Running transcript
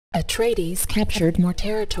Atreides captured more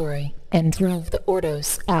territory and drove the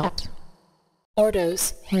Ordos out.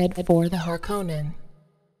 Ordos head for the Harkonnen.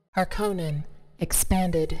 Harkonnen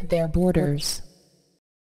expanded their borders.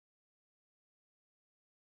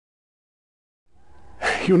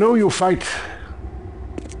 You know, you fight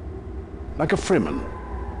like a Fremen,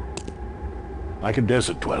 like a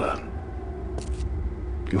desert dweller.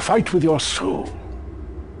 You fight with your soul.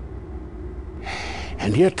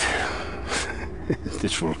 And yet,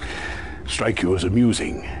 this will strike you as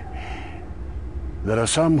amusing. There are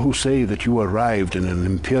some who say that you arrived in an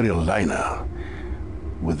Imperial liner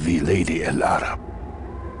with the Lady Elara.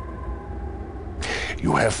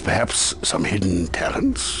 You have perhaps some hidden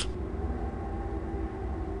talents?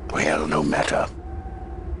 Well, no matter.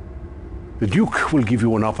 The Duke will give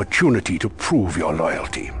you an opportunity to prove your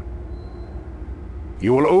loyalty.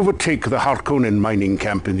 You will overtake the Harkonnen mining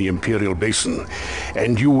camp in the Imperial Basin,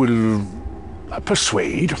 and you will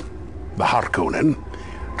persuade the Harkonnen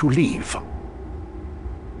to leave.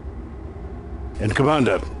 And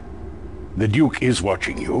Commander, the Duke is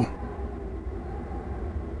watching you.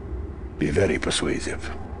 Be very persuasive.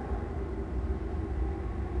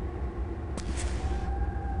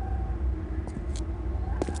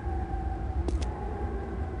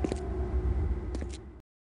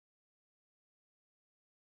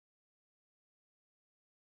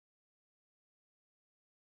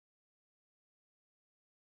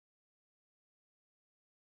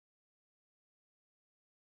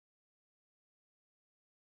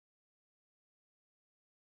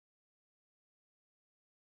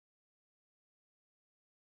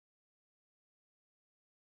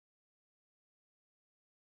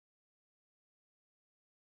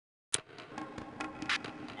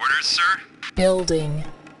 Orders, sir? Building.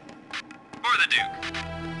 For the Duke.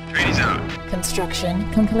 Atreides out.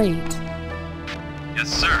 Construction complete. Yes,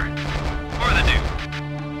 sir. For the Duke.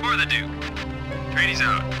 For the Duke. Atreides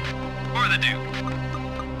out. For the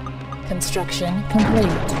Duke. Construction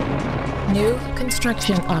complete. New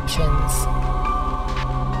construction options.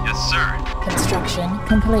 Yes, sir. Construction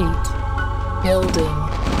complete. Building.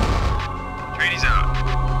 Atreides out.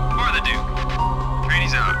 For the Duke.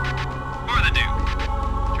 Atreides out. For the Duke.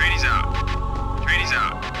 Atreides out. Atreides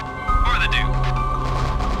out. For the Duke.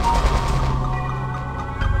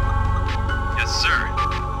 Yes, sir.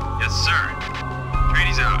 Yes, sir.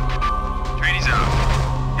 Atreides out. Atreides out.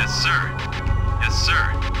 Yes, sir. Yes, sir.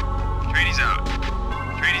 Atreides out.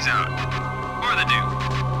 Atreides out. For the Duke.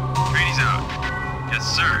 Atreides out. Yes,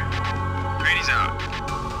 sir. Atreides out.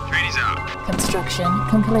 Atreides out. Construction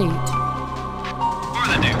complete. For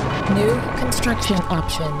the Duke. New construction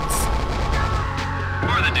options.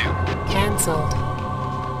 For the Duke. Cancelled.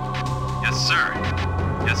 Yes, sir.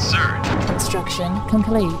 Yes, sir. Construction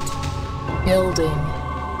complete. Building.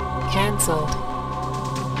 Cancelled.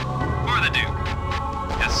 For the Duke.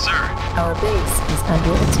 Yes, sir. Our base is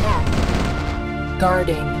under attack.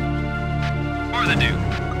 Guarding. For the Duke.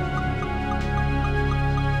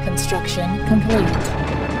 Construction complete.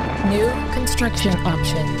 New construction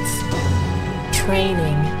options.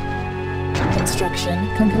 Training. Construction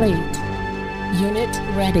complete. Unit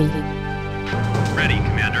ready. Ready,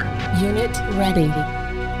 Commander. Unit ready.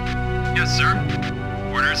 Yes, sir.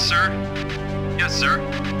 Orders, sir. Yes, sir.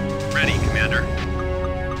 Ready, Commander.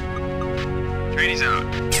 Atreides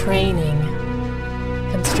out. Training.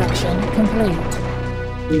 Construction complete.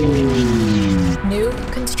 New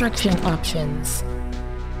construction options.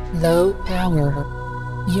 Low power.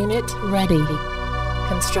 Unit ready.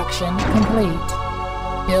 Construction complete.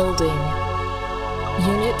 Building.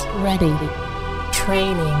 Unit ready.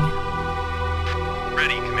 Training.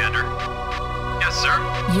 Ready, Commander. Yes, sir.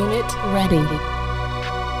 Unit ready.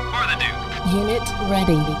 For the Duke. Unit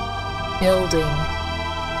ready. Building.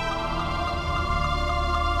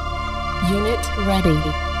 Unit ready.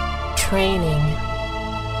 Training.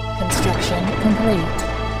 Construction complete.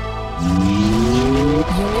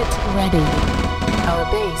 Unit ready. Our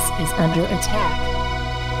base is under attack.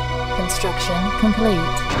 Construction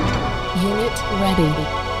complete. Unit ready.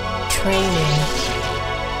 Training.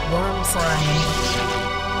 Worm sign.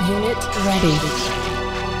 Unit ready.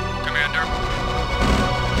 Commander.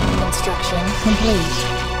 Construction complete.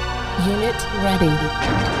 Unit ready.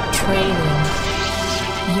 Training.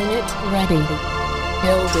 Unit ready.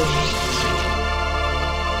 Building.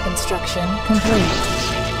 Construction complete.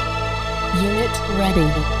 Unit ready.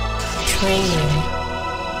 Training.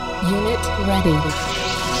 Unit ready.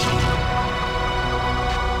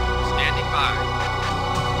 Standing by.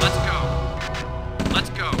 Let's go. Let's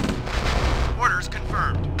go. Orders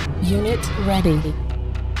confirmed. Unit ready.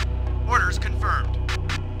 Orders confirmed.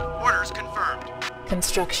 Orders confirmed.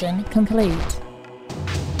 Construction complete.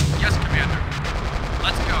 Yes, Commander.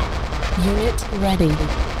 Let's go. Unit ready.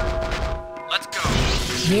 Let's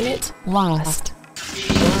go. Unit lost.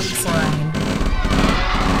 Worm sign.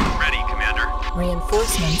 Ready, Commander.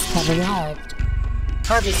 Reinforcements have arrived.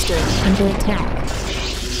 Harvester under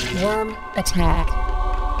attack. Worm attack.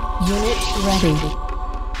 Unit ready.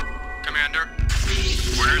 Commander.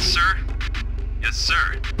 Orders, sir? Yes,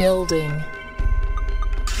 sir. Building.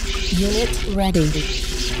 Unit ready.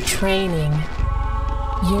 Training.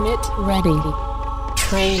 Unit ready.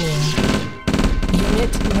 Training.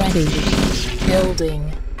 Unit ready.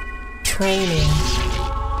 Building. Training.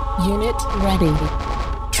 Unit ready.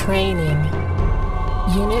 Training.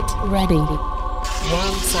 Unit ready.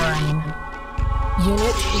 Worm sign.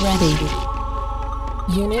 Unit ready.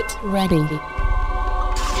 Unit ready.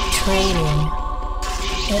 Training.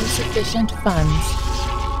 Insufficient funds.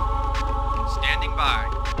 Standing by.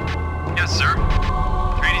 Yes, sir.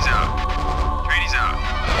 Trainees out. Trainees out.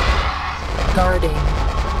 Guarding.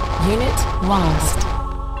 Unit lost.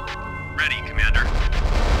 Ready, Commander.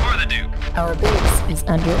 For the Duke. Our base is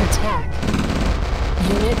under attack.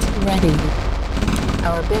 Unit ready.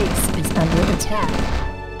 Our base is under attack.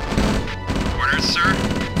 Orders, sir?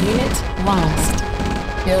 Unit lost.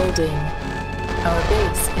 Building. Our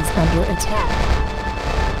base is under attack.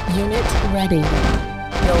 Unit ready.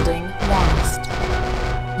 Building lost.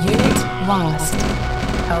 Unit lost.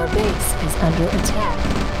 Our base is under attack.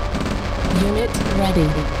 Unit ready.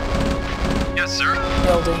 Yes, sir.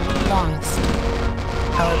 Building lost.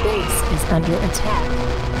 Our base is under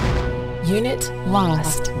attack. Unit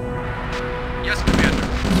lost. Yes, Commander.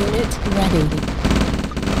 Unit ready.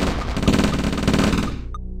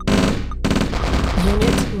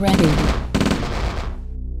 Unit ready.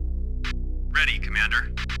 Ready,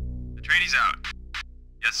 Commander. The trainees out.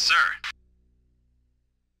 Yes, sir.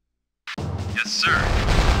 Yes, sir.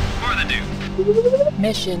 For the Duke.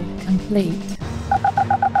 Mission complete.